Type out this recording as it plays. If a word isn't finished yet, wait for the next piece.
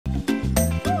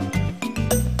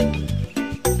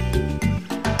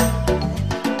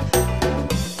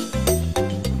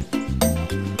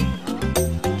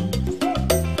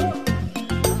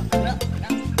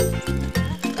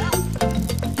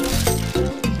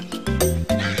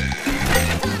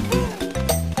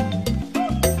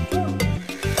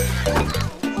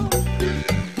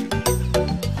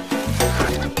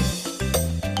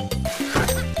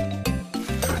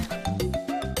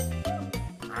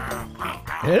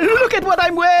Look at what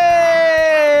I'm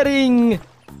wearing!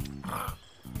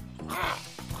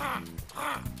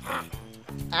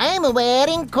 I'm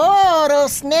wearing coral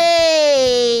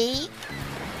snake.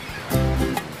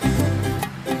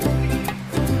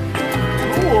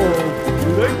 Oh,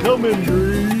 do they come in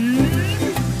green?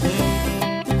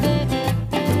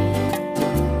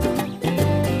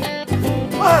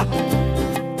 Ah!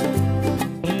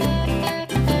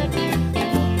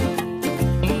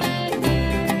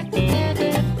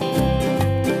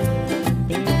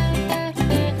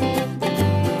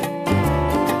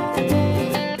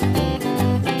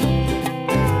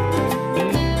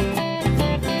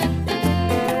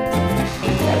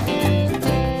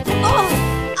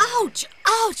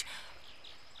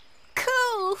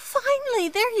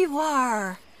 There you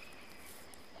are.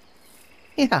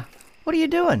 Yeah, what are you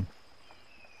doing?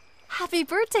 Happy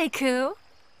birthday, Koo.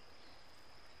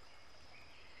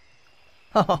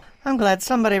 Oh, I'm glad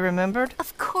somebody remembered.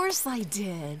 Of course I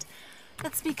did.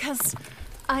 That's because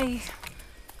I...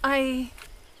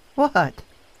 What?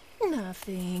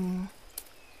 Nothing.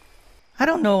 I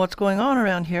don't know what's going on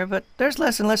around here, but there's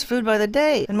less and less food by the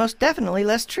day, and most definitely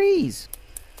less trees.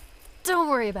 Don't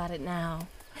worry about it now.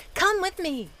 Come with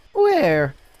me.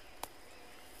 Where?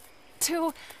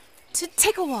 To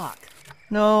take a walk.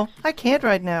 No, I can't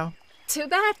right now. Too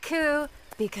bad, Koo,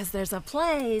 because there's a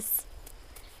place.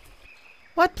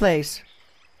 What place?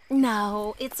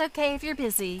 No, it's okay if you're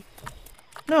busy.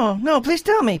 No, please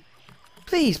tell me.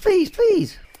 Please, please,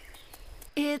 please.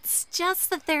 It's just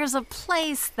that there's a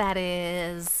place that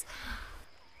is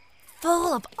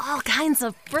full of all kinds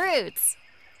of fruits.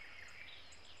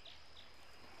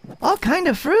 All kind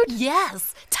of fruit?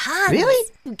 Yes, tons.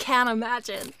 Really? You can't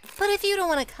imagine. But if you don't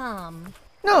want to come...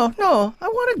 No, I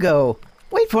want to go.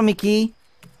 Wait for me, Key.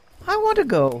 I want to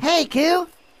go. Hey, Koo.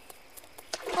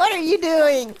 What are you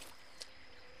doing?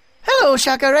 Hello,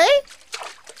 Shakare.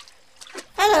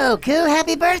 Hello, Koo.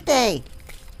 Happy birthday.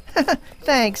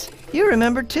 Thanks. You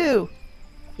remembered too.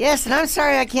 Yes, and I'm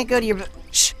sorry I can't go to your...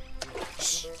 Shh.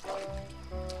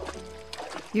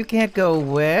 You can't go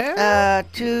where?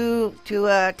 To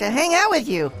hang out with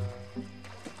you.